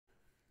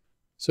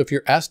So if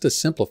you're asked to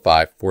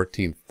simplify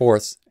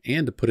 14/4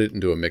 and to put it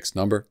into a mixed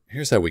number,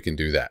 here's how we can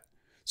do that.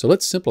 So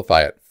let's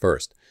simplify it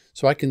first.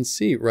 So I can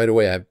see right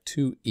away I have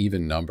two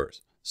even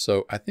numbers.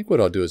 So I think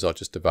what I'll do is I'll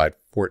just divide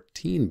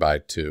 14 by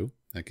 2.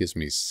 That gives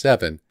me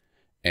 7.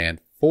 And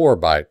 4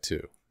 by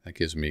 2. That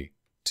gives me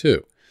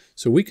 2.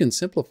 So we can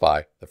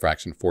simplify the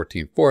fraction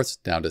 14/4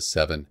 down to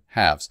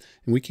 7/2.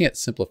 And we can't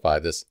simplify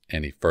this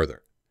any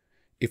further.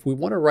 If we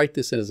want to write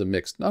this in as a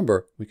mixed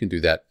number, we can do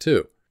that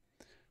too.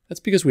 That's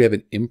because we have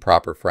an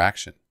improper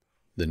fraction.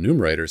 The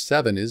numerator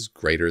 7 is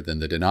greater than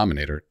the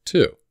denominator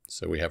 2.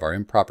 So we have our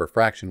improper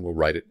fraction, we'll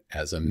write it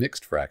as a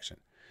mixed fraction.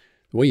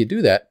 The way you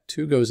do that,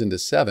 2 goes into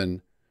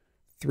 7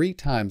 3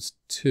 times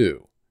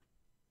 2.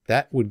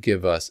 That would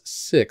give us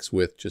 6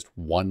 with just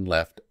 1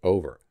 left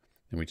over.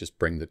 And we just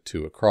bring the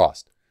 2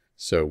 across.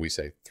 So we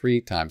say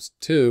 3 times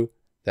 2,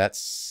 that's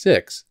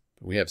 6.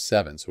 But we have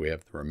 7, so we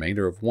have the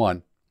remainder of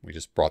 1. We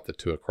just brought the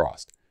 2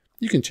 across.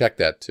 You can check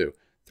that too.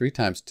 3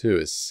 times 2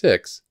 is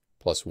 6.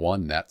 Plus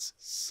 1, that's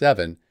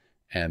 7.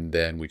 And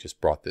then we just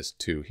brought this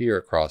 2 here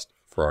across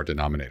for our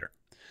denominator.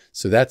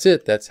 So that's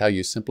it. That's how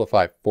you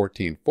simplify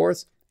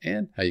 14/4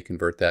 and how you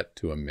convert that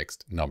to a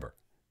mixed number.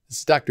 This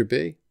is Dr.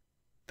 B.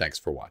 Thanks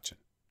for watching.